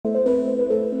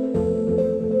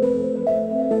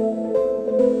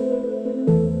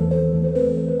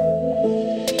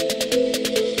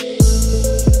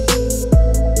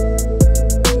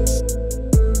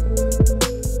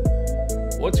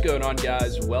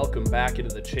welcome back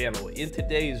into the channel. In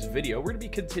today's video, we're going to be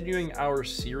continuing our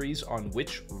series on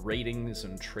which ratings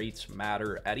and traits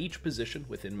matter at each position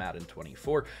within Madden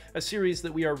 24, a series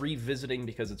that we are revisiting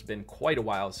because it's been quite a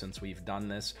while since we've done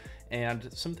this,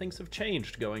 and some things have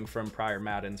changed going from prior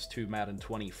Maddens to Madden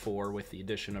 24 with the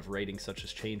addition of ratings such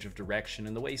as change of direction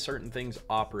and the way certain things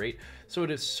operate, so it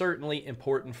is certainly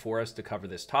important for us to cover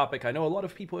this topic. I know a lot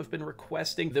of people have been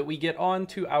requesting that we get on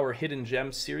to our Hidden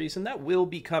Gems series, and that will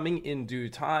be coming in due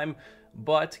time,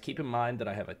 but keep in mind that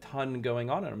I have a ton going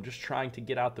on and I'm just trying to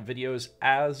get out the videos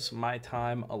as my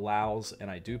time allows, and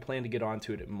I do plan to get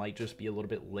onto it. It might just be a little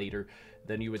bit later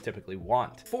than you would typically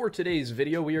want. For today's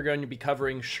video, we are going to be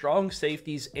covering strong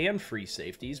safeties and free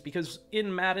safeties because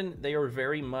in Madden, they are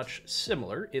very much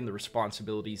similar in the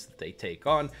responsibilities that they take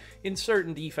on. In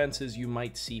certain defenses, you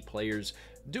might see players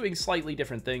doing slightly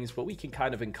different things, but we can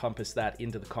kind of encompass that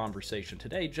into the conversation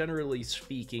today. Generally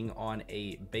speaking, on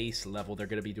a base level, they're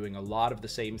going to be doing a lot of the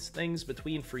same things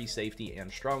between free safety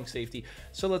and strong safety,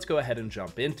 so let's go ahead and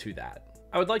jump into that.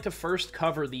 I would like to first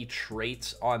cover the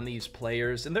traits on these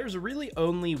players, and there's really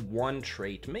only one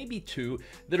trait, maybe two,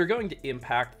 that are going to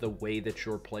impact the way that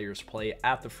your players play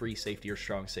at the free safety or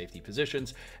strong safety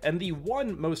positions, and the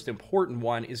one most important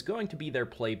one is going to be their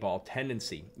play ball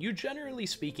tendency. You, generally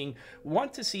speaking,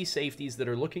 want to see safeties that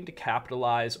are looking to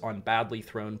capitalize on badly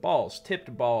thrown balls,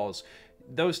 tipped balls,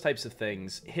 those types of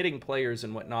things, hitting players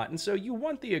and whatnot. And so you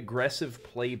want the aggressive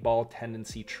play ball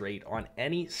tendency trait on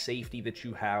any safety that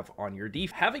you have on your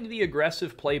defense. Having the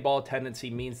aggressive play ball tendency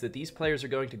means that these players are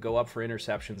going to go up for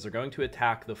interceptions. They're going to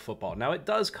attack the football. Now, it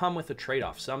does come with a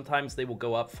trade-off. Sometimes they will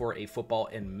go up for a football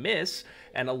and miss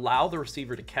and allow the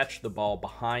receiver to catch the ball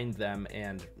behind them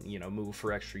and, move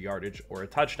for extra yardage or a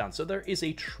touchdown. So there is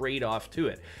a trade-off to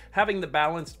it. Having the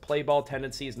balanced play ball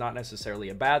tendency is not necessarily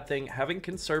a bad thing. Having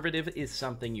conservative is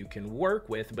something you can work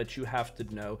with, but you have to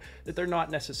know that they're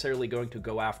not necessarily going to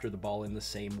go after the ball in the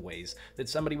same ways that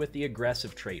somebody with the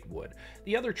aggressive trait would.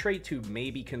 The other trait to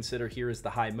maybe consider here is the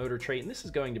high motor trait, and this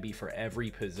is going to be for every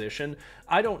position.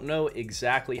 I don't know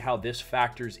exactly how this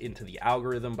factors into the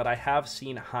algorithm, but I have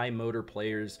seen high motor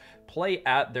players play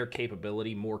at their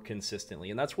capability more consistently,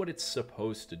 and that's what it's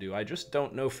supposed to do. I just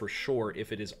don't know for sure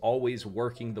if it is always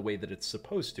working the way that it's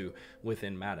supposed to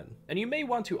within Madden. And you may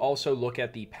want to also look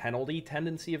at the penalty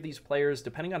tendency of these players,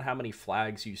 depending on how many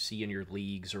flags you see in your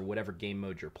leagues or whatever game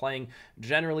mode you're playing.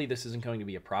 Generally, this isn't going to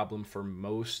be a problem for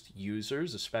most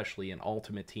users, especially in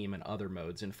Ultimate Team and other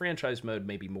modes. In Franchise mode,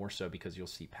 maybe more so because you'll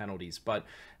see penalties, but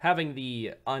having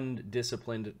the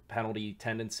undisciplined penalty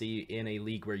tendency in a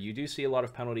league where you do see a lot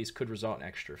of penalties could result in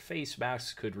extra face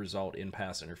masks, could result in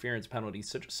pass interference penalties,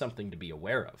 so just something to be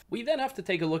aware of. We then have to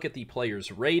take a look at the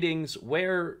players' ratings,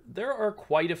 where there are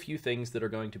quite a few things that are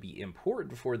going to be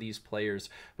important for these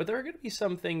players, but there are going to be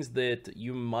some things that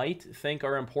you might think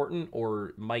are important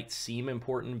or might seem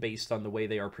important based on the way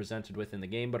they are presented within the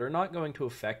game, but are not going to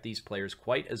affect these players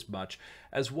quite as much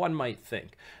as one might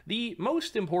think. The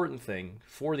most important thing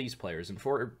for these players, and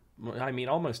for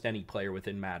almost any player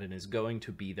within Madden, is going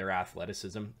to be their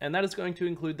athleticism, and that is going to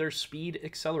include their speed,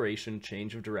 acceleration,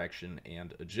 change of direction,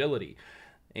 and agility.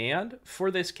 And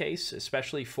for this case,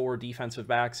 especially for defensive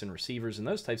backs and receivers and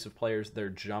those types of players, they're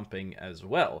jumping as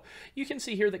well. You can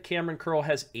see here that Cameron Curl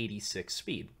has 86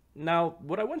 speed. Now,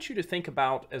 what I want you to think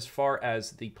about as far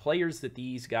as the players that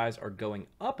these guys are going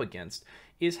up against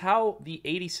is how the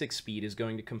 86 speed is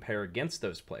going to compare against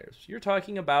those players. You're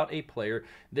talking about a player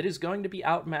that is going to be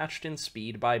outmatched in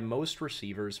speed by most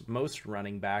receivers, most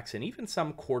running backs, and even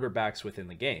some quarterbacks within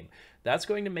the game. That's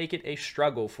going to make it a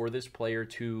struggle for this player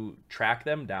to track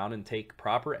them down and take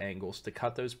proper angles to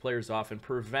cut those players off and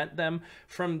prevent them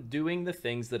from doing the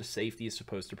things that a safety is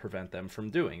supposed to prevent them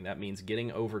from doing. That means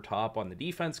getting over top on the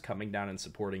defense, coming down and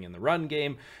supporting in the run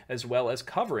game, as well as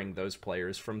covering those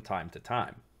players from time to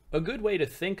time. A good way to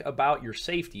think about your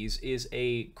safeties is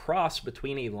a cross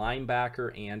between a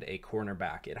linebacker and a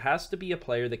cornerback. It has to be a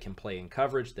player that can play in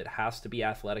coverage, that has to be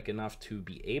athletic enough to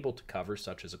be able to cover,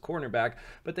 such as a cornerback,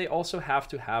 but they also have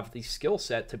to have the skill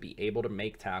set to be able to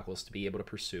make tackles, to be able to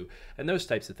pursue, and those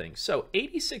types of things. So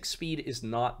 86 speed is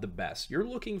not the best. You're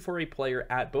looking for a player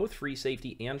at both free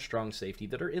safety and strong safety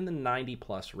that are in the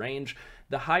 90+ range.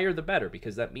 The higher the better,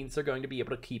 because that means they're going to be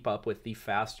able to keep up with the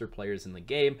faster players in the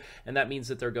game, and that means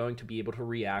that they're going to be able to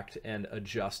react and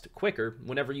adjust quicker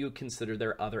whenever you consider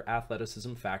their other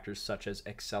athleticism factors such as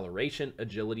acceleration,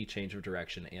 agility, change of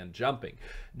direction, and jumping.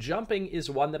 Jumping is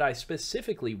one that I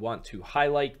specifically want to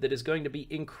highlight that is going to be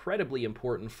incredibly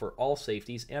important for all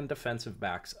safeties and defensive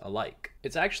backs alike.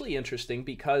 It's actually interesting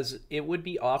because it would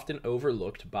be often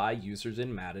overlooked by users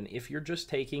in Madden if you're just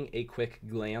taking a quick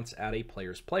glance at a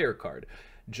player's player card.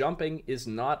 Jumping is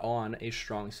not on a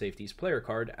strong safeties player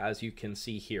card, as you can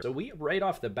see here. So we right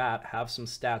off the bat have some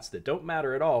stats that don't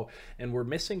matter at all, and we're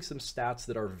missing some stats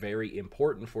that are very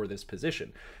important for this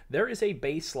position. There is a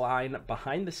baseline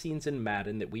behind the scenes in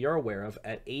Madden that we are aware of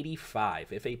at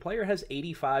 85. If a player has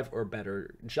 85 or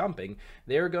better jumping,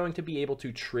 they're going to be able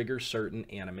to trigger certain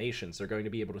animations. They're going to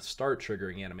be able to start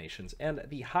triggering animations, and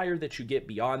the higher that you get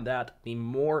beyond that, the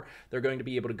more they're going to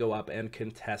be able to go up and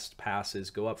contest passes,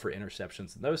 go up for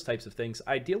interceptions, and those types of things.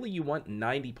 Ideally, you want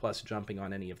 90 plus jumping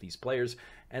on any of these players,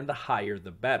 and the higher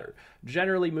the better.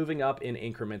 Generally, moving up in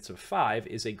increments of 5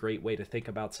 is a great way to think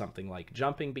about something like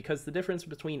jumping, because the difference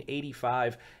between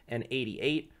 85 and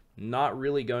 88 not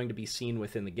really going to be seen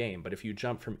within the game. But if you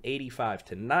jump from 85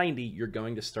 to 90, you're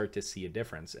going to start to see a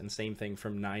difference, and same thing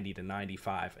from 90 to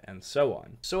 95 and so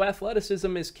on. So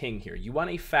athleticism is king here. You want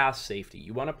a fast safety.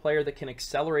 You want a player that can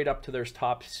accelerate up to their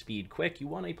top speed quick. You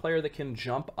want a player that can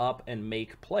jump up and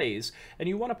make plays, and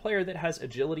you want a player that has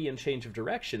agility and change of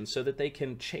direction so that they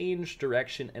can change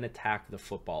direction and attack the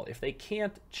football. If they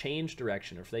can't change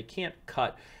direction, or if they can't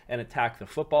cut and attack the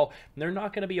football, they're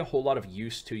not going to be a whole lot of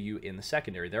use to you in the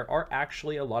secondary. There are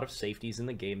actually a lot of safeties in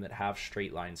the game that have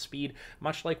straight line speed,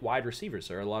 much like wide receivers.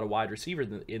 There are a lot of wide receivers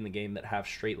in the game that have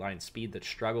straight line speed that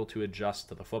struggle to adjust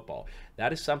to the football.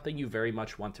 That is something you very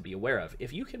much want to be aware of.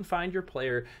 If you can find your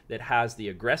player that has the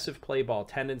aggressive play ball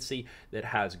tendency, that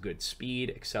has good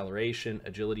speed, acceleration,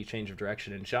 agility, change of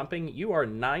direction, and jumping, you are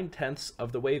 9/10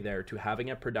 of the way there to having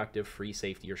a productive free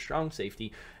safety or strong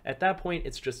safety. At that point,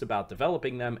 it's just about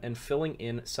developing them and filling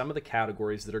in some of the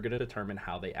categories that are going to determine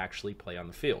how they actually play on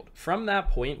the field. From that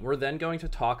point, we're then going to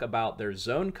talk about their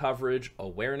zone coverage,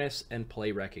 awareness, and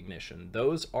play recognition.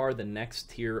 Those are the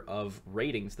next tier of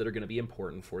ratings that are going to be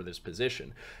important for this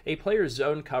position. A player's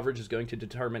zone coverage is going to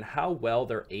determine how well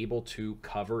they're able to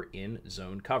cover in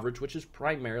zone coverage, which is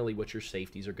primarily what your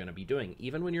safeties are going to be doing.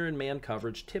 Even when you're in man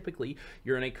coverage, typically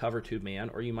you're in a cover 2 man,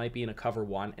 or you might be in a cover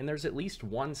 1, and there's at least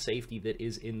one safety that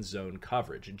is in zone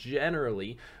coverage.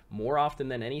 Generally, more often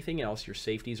than anything else, your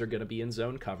safeties are going to be in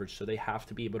zone coverage, so they have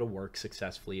to be able to work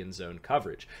successfully in zone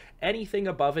coverage. Anything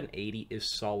above an 80 is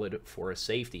solid for a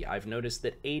safety. I've noticed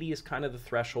that 80 is kind of the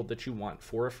threshold that you want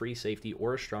for a free safety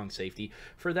or a strong safety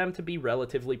for them to be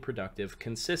relatively productive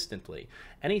consistently.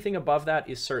 Anything above that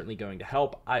is certainly going to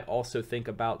help. I also think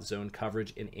about zone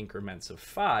coverage in increments of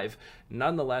 5.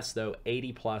 Nonetheless, though,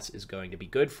 80 plus is going to be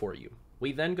good for you.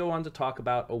 We then go on to talk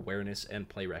about awareness and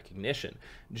play recognition.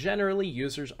 Generally,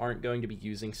 users aren't going to be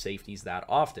using safeties that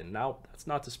often. Now, that's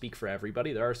not to speak for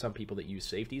everybody. There are some people that use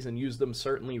safeties and use them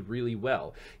certainly really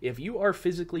well. If you are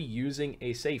physically using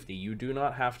a safety, you do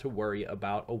not have to worry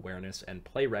about awareness and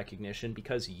play recognition,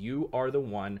 because you are the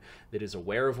one that is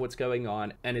aware of what's going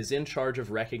on and is in charge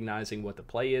of recognizing what the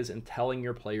play is and telling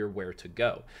your player where to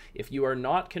go. If you are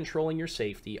not controlling your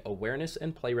safety, awareness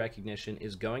and play recognition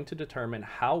is going to determine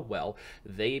how well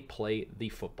they play the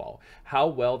football, how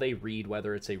well they read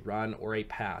whether it's a run or a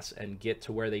pass and get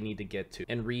to where they need to get to,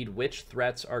 and read which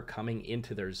threats are coming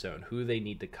into their zone, who they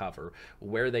need to cover,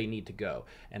 where they need to go,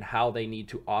 and how they need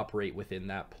to operate within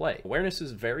that play. Awareness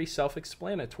is very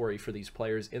self-explanatory for these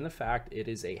players in the fact it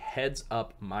is a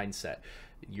heads-up mindset.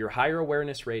 Your higher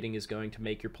awareness rating is going to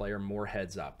make your player more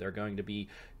heads up. They're going to be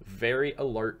very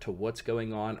alert to what's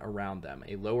going on around them.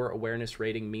 A lower awareness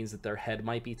rating means that their head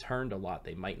might be turned a lot.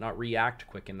 They might not react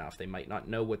quick enough. They might not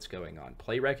know what's going on.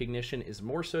 Play recognition is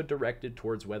more so directed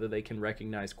towards whether they can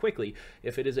recognize quickly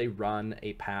if it is a run,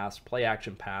 a pass, play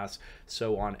action pass,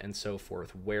 so on and so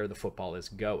forth, where the football is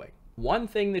going. One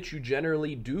thing that you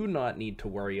generally do not need to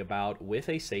worry about with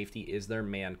a safety is their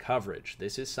man coverage.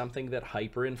 This is something that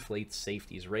hyperinflates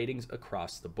safeties ratings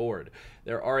across the board.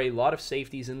 There are a lot of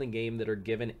safeties in the game that are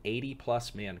given 80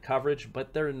 plus man coverage,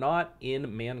 but they're not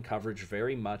in man coverage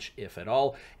very much, if at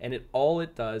all, and all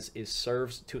it does is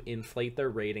serves to inflate their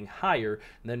rating higher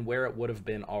than where it would have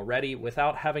been already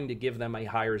without having to give them a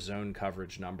higher zone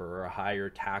coverage number or a higher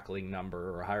tackling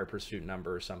number or a higher pursuit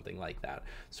number or something like that.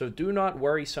 So do not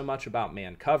worry so much about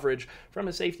man coverage. From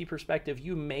a safety perspective,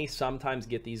 you may sometimes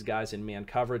get these guys in man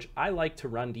coverage. I like to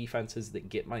run defenses that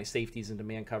get my safeties into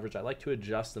man coverage. I like to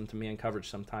adjust them to man coverage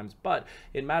sometimes, but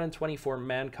in Madden 24,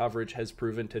 man coverage has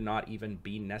proven to not even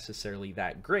be necessarily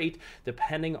that great,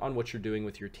 depending on what you're doing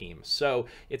with your team. So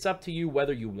it's up to you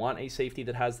whether you want a safety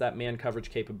that has that man coverage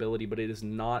capability, but it is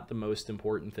not the most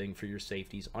important thing for your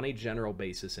safeties on a general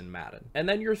basis in Madden. And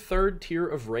then your third tier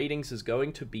of ratings is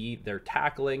going to be their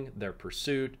tackling, their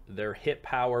pursuit, their hit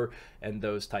power, and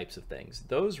those types of things.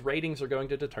 Those ratings are going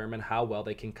to determine how well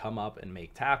they can come up and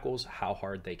make tackles, how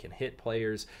hard they can hit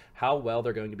players, how well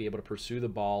they're going to be able to pursue the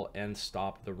ball and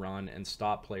stop the run and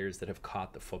stop players that have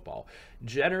caught the football.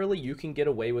 Generally, you can get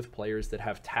away with players that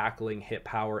have tackling, hit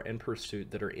power, and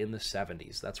pursuit that are in the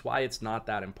 70s. That's why it's not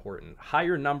that important.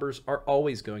 Higher numbers are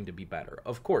always going to be better,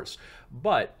 of course,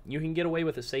 but you can get away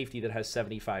with a safety that has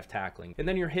 75 tackling. And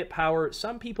then your hit power,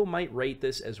 some people might rate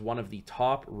this as one of the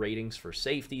top ratings for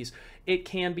safeties. It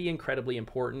can be incredibly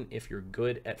important if you're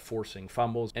good at forcing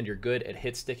fumbles and you're good at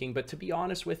hit sticking, but to be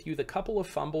honest with you, the couple of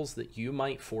fumbles that you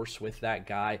might force with that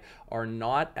guy are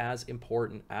not as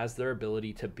important as their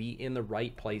ability to be in the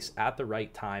right place at the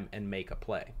right time and make a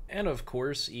play. And of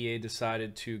course, EA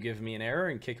decided to give me an error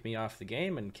and kick me off the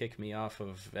game and kick me off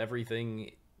of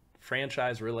everything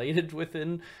franchise related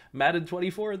within Madden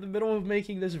 24 in the middle of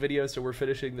making this video. So we're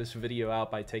finishing this video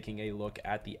out by taking a look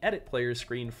at the edit player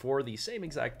screen for the same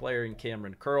exact player in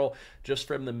Cameron Curl, just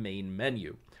from the main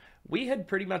menu. We had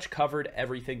pretty much covered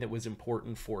everything that was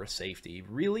important for a safety.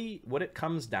 Really, what it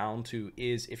comes down to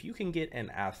is if you can get an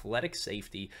athletic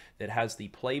safety that has the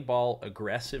play ball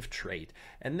aggressive trait,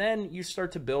 and then you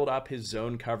start to build up his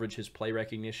zone coverage, his play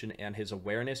recognition, and his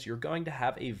awareness, you're going to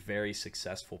have a very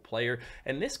successful player.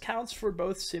 And this counts for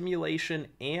both simulation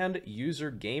and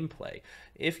user gameplay.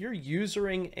 If you're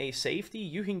usering a safety,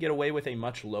 you can get away with a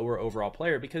much lower overall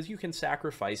player because you can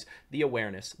sacrifice the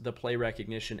awareness, the play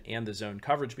recognition, and the zone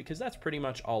coverage because that's pretty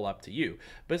much all up to you.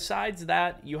 Besides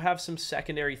that, you have some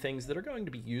secondary things that are going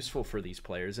to be useful for these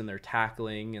players in their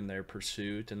tackling and their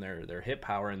pursuit and their hit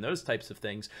power and those types of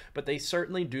things, but they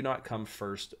certainly do not come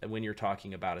first when you're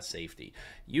talking about a safety.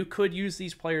 You could use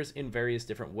these players in various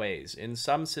different ways. In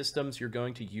some systems, you're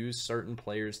going to use certain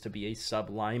players to be a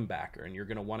sub linebacker, and you're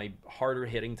going to want a harder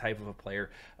hitting type of a player,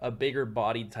 a bigger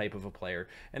bodied type of a player,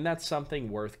 and that's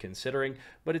something worth considering,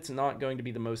 but it's not going to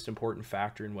be the most important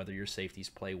factor in whether your safeties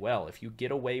play well. If you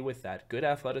get away with that good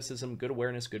athleticism, good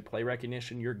awareness, good play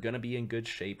recognition, you're going to be in good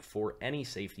shape for any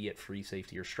safety at free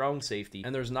safety or strong safety,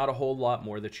 and there's not a whole lot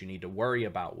more that you need to worry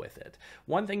about with it.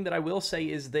 One thing that I will say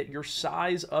is that your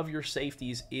size of your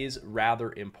safeties is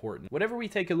rather important. Whenever we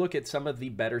take a look at some of the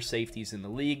better safeties in the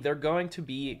league, they're going to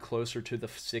be closer to the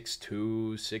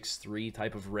 6'2", 6'3"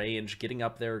 type of range, getting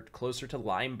up there closer to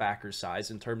linebacker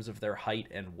size in terms of their height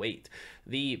and weight.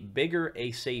 The bigger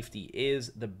a safety is,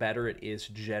 the better it is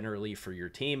generally for your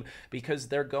team because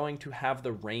they're going to have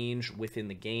the range within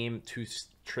the game to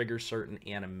trigger certain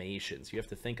animations. You have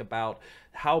to think about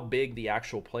how big the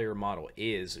actual player model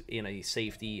is in a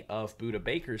safety of Buda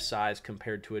Baker's size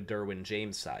compared to a Derwin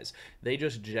James size. They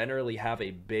just generally have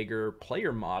a bigger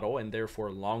player model and therefore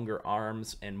longer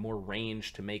arms and more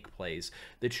range to make plays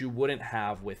that you wouldn't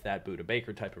have with that Buda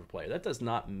Baker type of player. That does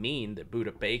not mean that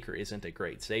Buda Baker isn't a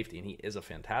great safety, and he is a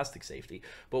fantastic safety,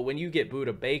 but when you get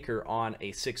Buda Baker on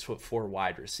a 6'4"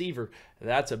 wide receiver,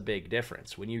 that's a big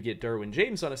difference. When you get Derwin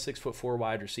James on a 6'4"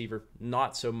 wide receiver,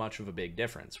 not so much of a big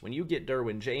difference. When you get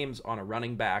Derwin James on a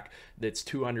running back that's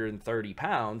 230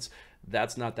 pounds,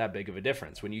 that's not that big of a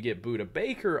difference. When you get Buda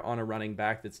Baker on a running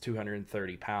back that's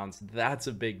 230 pounds, that's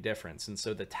a big difference. And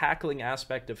so the tackling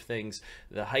aspect of things,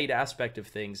 the height aspect of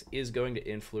things is going to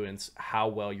influence how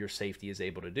well your safety is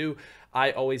able to do.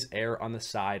 I always err on the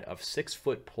side of 6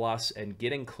 foot plus and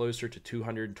getting closer to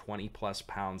 220 plus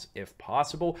pounds if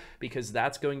possible, because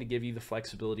that's going to give you the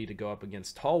flexibility to go up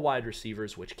against tall wide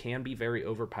receivers, which can be very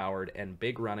overpowered, and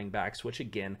big running backs, which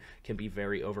again can be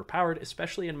very overpowered,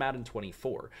 especially in Madden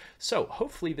 24. So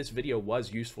hopefully this video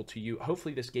was useful to you.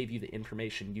 Hopefully this gave you the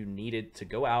information you needed to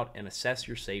go out and assess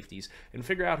your safeties and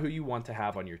figure out who you want to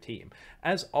have on your team.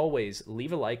 As always,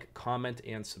 leave a like, comment,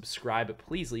 and subscribe.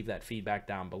 Please leave that feedback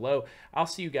down below. I'll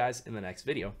see you guys in the next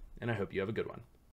video, and I hope you have a good one.